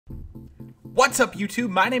What's up YouTube?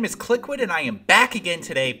 My name is Clickwood and I am back again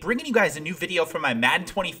today bringing you guys a new video from my Madden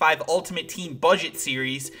 25 Ultimate Team Budget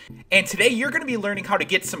series. And today you're going to be learning how to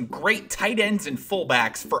get some great tight ends and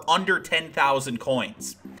fullbacks for under 10,000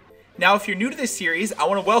 coins. Now if you're new to this series, I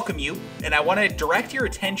want to welcome you and I want to direct your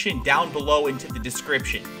attention down below into the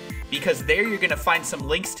description, because there you're going to find some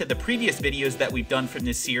links to the previous videos that we've done from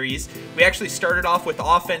this series. We actually started off with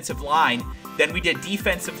offensive line, then we did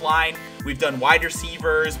defensive line, we've done wide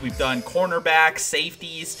receivers, we've done cornerbacks,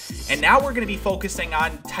 safeties, and now we're going to be focusing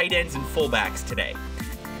on tight ends and fullbacks today.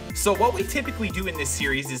 So what we typically do in this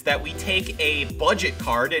series is that we take a budget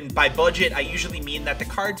card, and by budget I usually mean that the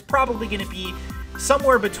card's probably going to be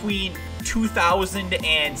somewhere between 2,000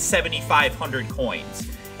 and 7,500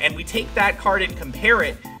 coins. And we take that card and compare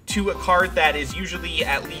it to a card that is usually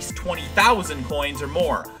at least 20,000 coins or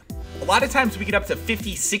more. A lot of times we get up to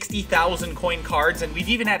 50, 60,000 coin cards, and we've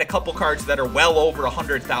even had a couple cards that are well over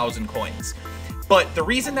 100,000 coins. But the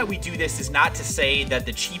reason that we do this is not to say that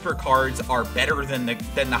the cheaper cards are better than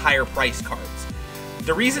the higher price cards.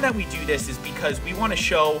 The reason that we do this is because we want to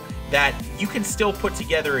show that you can still put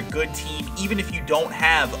together a good team even if you don't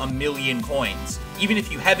have a million coins, even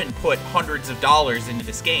if you haven't put hundreds of dollars into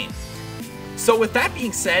this game. So with that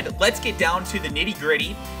being said, let's get down to the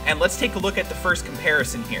nitty-gritty and let's take a look at the first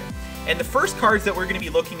comparison here. And the first cards that we're going to be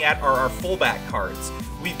looking at are our fullback cards.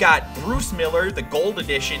 We've got Bruce Miller, the gold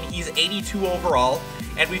edition, he's 82 overall,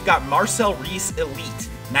 and we've got Marcel Reese Elite,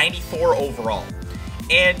 94 overall.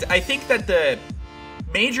 And I think that the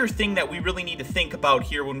major thing that we really need to think about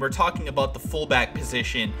here when we're talking about the fullback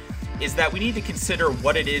position is that we need to consider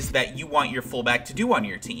what it is that you want your fullback to do on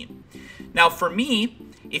your team. Now for me,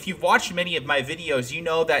 if you've watched many of my videos, you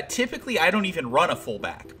know that typically I don't even run a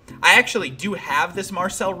fullback. I actually do have this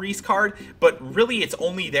Marcel Reese card, but really it's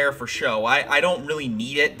only there for show. I don't really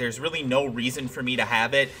need it. There's really no reason for me to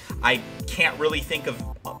have it. I can't really think of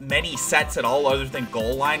many sets at all other than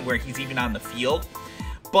goal line where he's even on the field.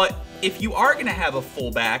 But if you are going to have a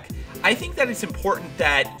fullback, I think that it's important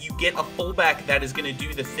that you get a fullback that is going to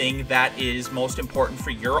do the thing that is most important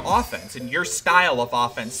for your offense and your style of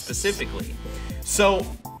offense specifically. So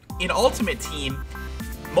in Ultimate Team,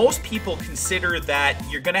 most people consider that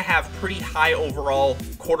you're going to have pretty high overall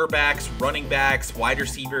quarterbacks, running backs, wide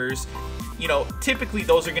receivers. You know, typically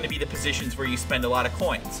those are going to be the positions where you spend a lot of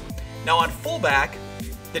coins. Now on fullback,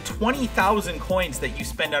 the 20,000 coins that you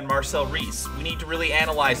spend on Marcel Reese, we need to really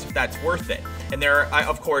analyze if that's worth it. And there are,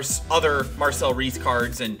 of course, other Marcel Reese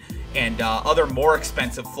cards and other more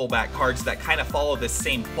expensive fullback cards that kind of follow this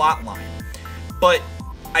same plot line. But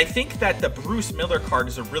I think that the Bruce Miller card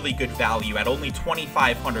is a really good value at only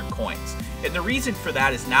 2,500 coins. And the reason for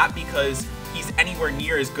that is not because he's anywhere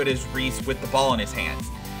near as good as Reese with the ball in his hands.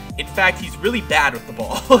 In fact, he's really bad with the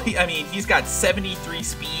ball. I mean, he's got 73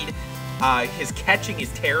 speed. His catching is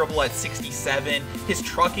terrible at 67. His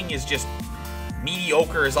trucking is just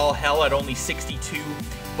mediocre as all hell at only 62.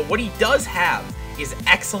 But what he does have is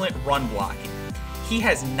excellent run blocking. He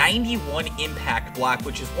has 91 impact block,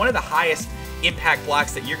 which is one of the highest impact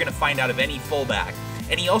blocks that you're going to find out of any fullback.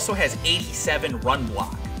 And he also has 87 run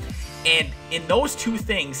block. And in those two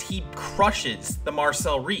things, he crushes the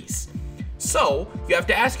Marcel Reese. So you have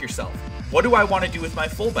to ask yourself, what do I want to do with my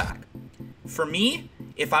fullback? For me,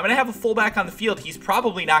 if I'm going to have a fullback on the field, he's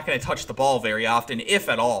probably not going to touch the ball very often, if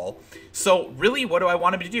at all. So really, what do I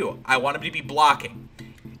want him to do? I want him to be blocking.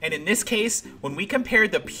 And in this case, when we compare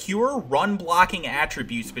the pure run blocking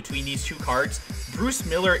attributes between these two cards, Bruce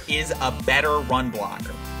Miller is a better run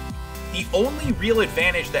blocker. The only real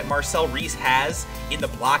advantage that Marcel Reese has in the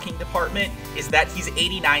blocking department is that he's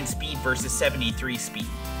 89 speed versus 73 speed.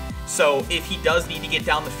 So if he does need to get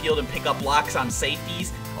down the field and pick up blocks on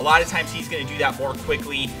safeties, a lot of times he's going to do that more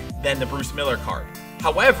quickly than the Bruce Miller card.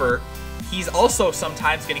 However, he's also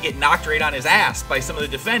sometimes going to get knocked right on his ass by some of the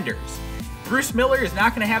defenders. Bruce Miller is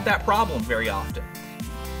not going to have that problem very often.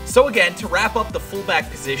 So again, to wrap up the fullback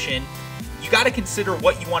position, you got to consider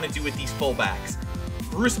what you want to do with these fullbacks.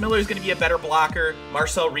 Bruce Miller is going to be a better blocker.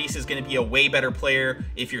 Marcel Reese is going to be a way better player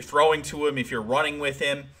if you're throwing to him, if you're running with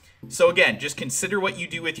him. So again, just consider what you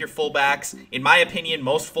do with your fullbacks. In my opinion,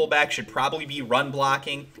 most fullbacks should probably be run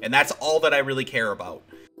blocking, and that's all that I really care about.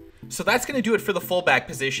 So that's going to do it for the fullback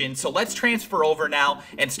position. So let's transfer over now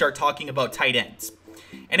and start talking about tight ends.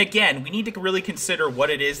 And again, we need to really consider what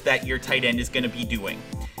it is that your tight end is going to be doing.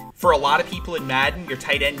 For a lot of people in Madden, your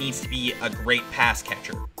tight end needs to be a great pass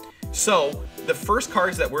catcher. So the first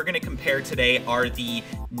cards that we're going to compare today are the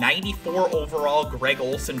 94 overall Greg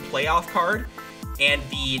Olsen playoff card and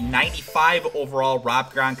the 95 overall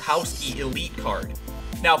Rob Gronkowski elite card.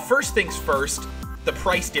 Now, first things first, the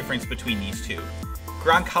price difference between these two.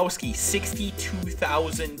 Gronkowski,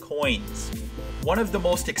 62,000 coins. One of the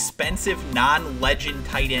most expensive non-legend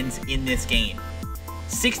tight ends in this game.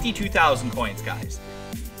 62,000 coins, guys.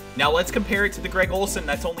 Now let's compare it to the Greg Olsen,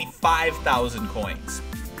 that's only 5,000 coins.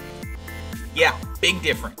 Yeah, big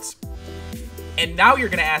difference. And now you're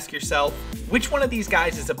going to ask yourself, which one of these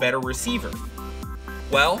guys is a better receiver?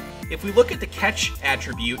 Well, if we look at the catch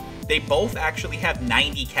attribute, they both actually have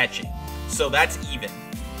 90 catching, so that's even.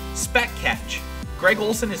 Spec catch, Greg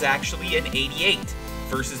Olsen is actually an 88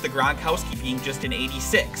 versus the Gronkowski being just an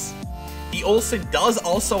 86. The Olsen does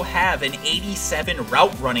also have an 87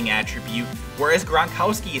 route running attribute, whereas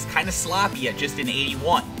Gronkowski is kind of sloppy at just an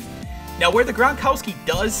 81. Now where the Gronkowski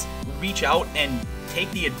does reach out and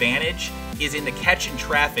take the advantage is in the catch and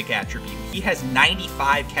traffic attribute. He has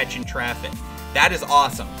 95 catch and traffic. That is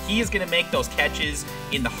awesome. He is going to make those catches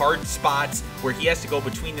in the hard spots where he has to go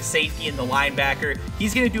between the safety and the linebacker.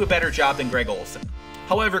 He's going to do a better job than Greg Olsen.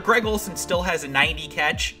 However, Greg Olsen still has a 90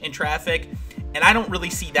 catch in traffic, and I don't really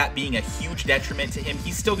see that being a huge detriment to him.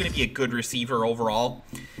 He's still going to be a good receiver overall.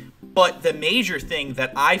 But the major thing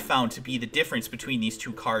that I found to be the difference between these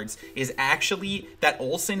two cards is actually that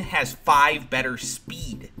Olsen has 5 better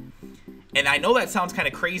speed. And I know that sounds kind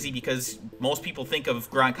of crazy because most people think of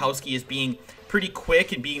Gronkowski as being pretty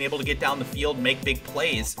quick and being able to get down the field and make big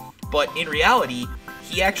plays. But in reality,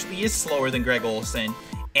 he actually is slower than Greg Olsen,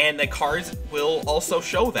 and the cards will also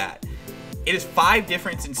show that. It is 5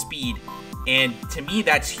 difference in speed, and to me,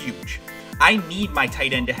 that's huge. I need my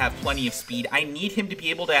tight end to have plenty of speed. I need him to be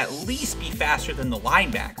able to at least be faster than the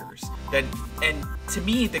linebackers. And to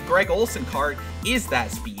me, the Greg Olsen card is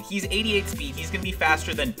that speed. He's 88 speed. He's going to be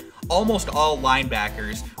faster than almost all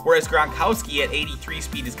linebackers, whereas Gronkowski at 83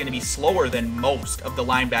 speed is going to be slower than most of the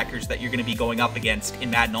linebackers that you're going to be going up against in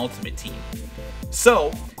Madden Ultimate Team.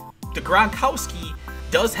 So, the Gronkowski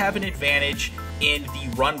does have an advantage in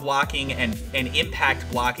the run blocking and impact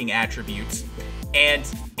blocking attributes, and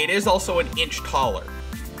it is also an inch taller.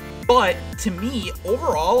 But to me,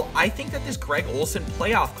 overall, I think that this Greg Olsen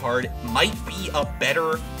playoff card might be a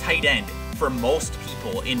better tight end for most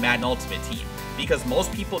people in Madden Ultimate Team, because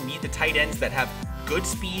most people need the tight ends that have good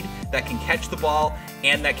speed, that can catch the ball,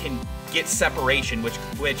 and that can get separation, which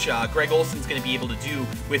Greg Olsen's going to be able to do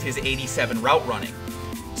with his 87 route running.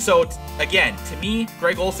 So again, to me,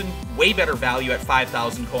 Greg Olsen, way better value at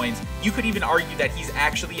 5,000 coins. You could even argue that he's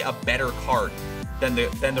actually a better card than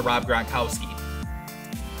the Rob Gronkowski.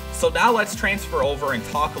 So now let's transfer over and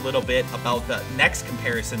talk a little bit about the next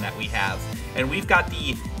comparison that we have. And we've got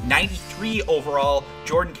the 93 overall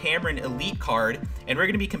Jordan Cameron Elite card, and we're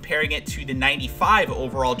going to be comparing it to the 95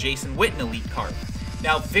 overall Jason Witten Elite card.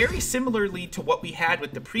 Now, very similarly to what we had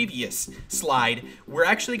with the previous slide, we're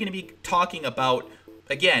actually going to be talking about,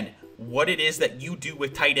 again, what it is that you do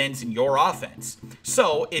with tight ends in your offense.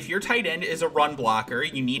 So if your tight end is a run blocker,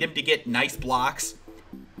 you need him to get nice blocks,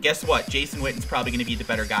 guess what? Jason Witten's probably going to be the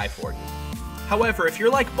better guy for you. However, if you're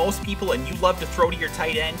like most people and you love to throw to your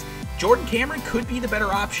tight end, Jordan Cameron could be the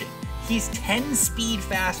better option. He's 10 speed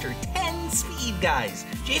faster. 10 speed, guys.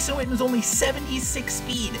 Jason Witten's only 76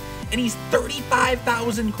 speed, and he's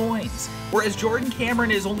 35,000 coins, whereas Jordan Cameron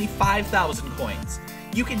is only 5,000 coins.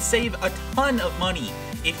 You can save a ton of money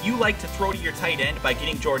if you like to throw to your tight end by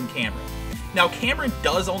getting Jordan Cameron. Now, Cameron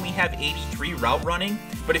does only have 83 route running,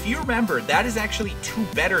 but if you remember, that is actually 2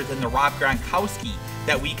 better than the Rob Gronkowski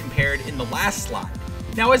that we compared in the last slide.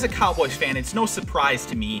 Now, as a Cowboys fan, it's no surprise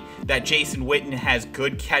to me that Jason Witten has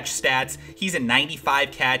good catch stats. He's a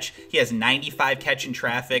 95 catch, he has 95 catch in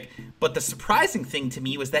traffic, but the surprising thing to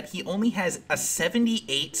me was that he only has a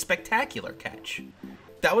 78 spectacular catch.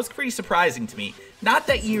 That was pretty surprising to me. Not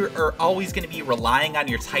that you are always going to be relying on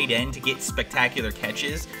your tight end to get spectacular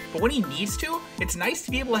catches, but when he needs to, it's nice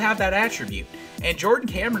to be able to have that attribute. And Jordan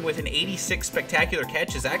Cameron with an 86 spectacular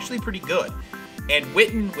catch is actually pretty good. And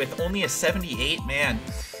Witten with only a 78, man,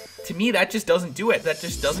 to me that just doesn't do it. That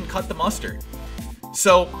just doesn't cut the mustard.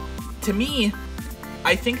 So, to me,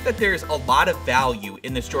 I think that there's a lot of value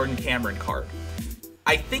in this Jordan Cameron card.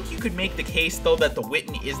 I think you could make the case, though, that the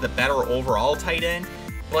Witten is the better overall tight end.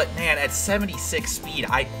 But man, at 76 speed,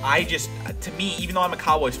 I just, to me, even though I'm a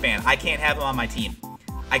Cowboys fan, I can't have him on my team.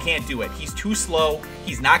 I can't do it. He's too slow.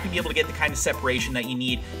 He's not going to be able to get the kind of separation that you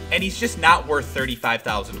need. And he's just not worth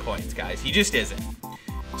 35,000 coins, guys. He just isn't.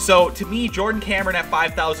 So to me, Jordan Cameron at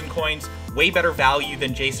 5,000 coins, way better value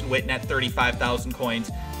than Jason Witten at 35,000 coins.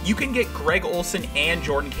 You can get Greg Olsen and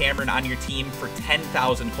Jordan Cameron on your team for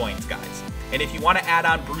 10,000 coins, guys. And if you want to add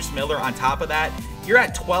on Bruce Miller on top of that, you're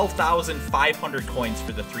at 12,500 coins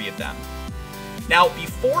for the 3 of them. Now,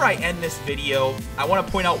 before I end this video, I want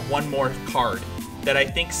to point out one more card. that I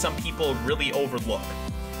think some people really overlook.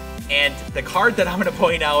 And the card that I'm going to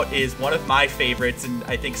point out is one of my favorites, and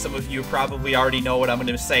I think some of you probably already know what I'm going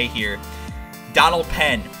to say here. Donald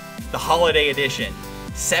Penn, the Holiday Edition.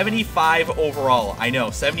 75 overall. I know,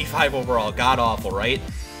 75 overall. God awful, right?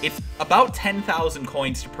 It's about 10,000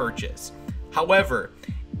 coins to purchase. However,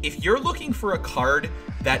 if you're looking for a card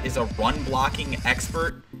that is a run blocking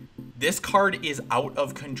expert, this card is out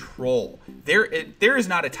of control. There is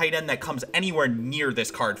not a tight end that comes anywhere near this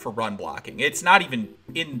card for run blocking. It's not even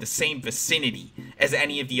in the same vicinity as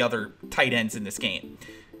any of the other tight ends in this game.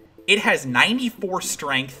 It has 94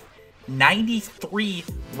 strength, 93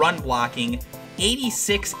 run blocking,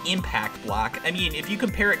 86 impact block. I mean, if you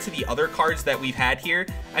compare it to the other cards that we've had here,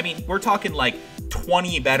 I mean, we're talking like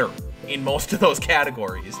 20 better in most of those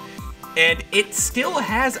categories. And it still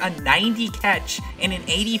has a 90 catch and an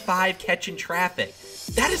 85 catch in traffic.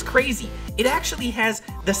 That is crazy. It actually has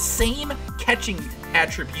the same catching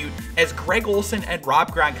attribute as Greg Olsen and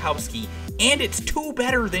Rob Gronkowski, and it's 2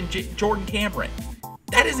 better than Jordan Cameron.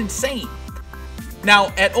 That is insane. Now,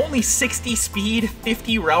 at only 60 speed,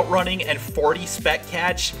 50 route running, and 40 spec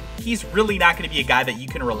catch, he's really not going to be a guy that you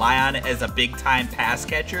can rely on as a big-time pass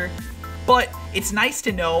catcher. But it's nice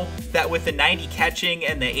to know that with the 90 catching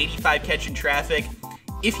and the 85 catch in traffic,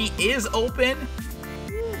 if he is open,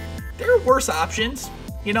 there are worse options,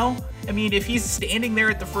 you know? I mean, if he's standing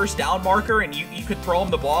there at the first down marker and you could throw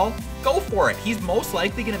him the ball, go for it. He's most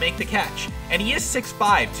likely going to make the catch. And he is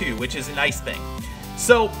 6'5", too, which is a nice thing.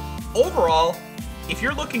 So, overall, if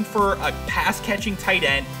you're looking for a pass-catching tight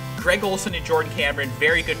end, Greg Olsen and Jordan Cameron,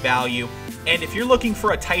 very good value. And if you're looking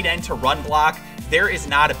for a tight end to run block, there is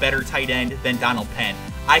not a better tight end than Donald Penn.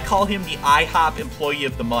 I call him the IHOP Employee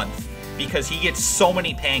of the Month because he gets so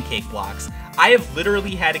many pancake blocks. I have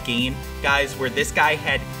literally had a game, guys, where this guy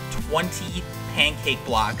had 20 pancake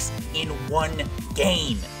blocks in one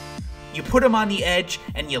game. You put him on the edge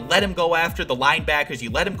and you let him go after the linebackers, you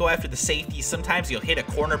let him go after the safeties, sometimes he'll hit a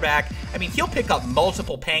cornerback. I mean, he'll pick up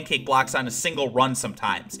multiple pancake blocks on a single run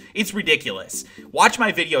sometimes. It's ridiculous. Watch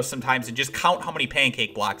my videos sometimes and just count how many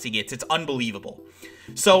pancake blocks he gets. It's unbelievable.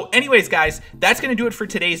 So anyways, guys, that's going to do it for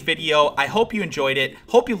today's video. I hope you enjoyed it.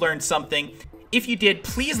 Hope you learned something. If you did,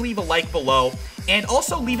 please leave a like below and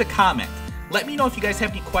also leave a comment. Let me know if you guys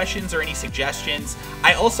have any questions or any suggestions.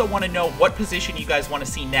 I also want to know what position you guys want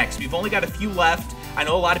to see next. We've only got a few left. I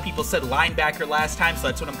know a lot of people said linebacker last time, so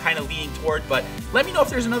that's what I'm kind of leaning toward, but let me know if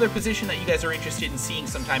there's another position that you guys are interested in seeing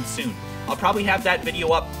sometime soon. I'll probably have that video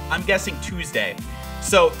up, I'm guessing Tuesday.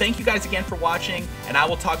 So thank you guys again for watching, and I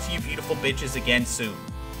will talk to you beautiful bitches again soon.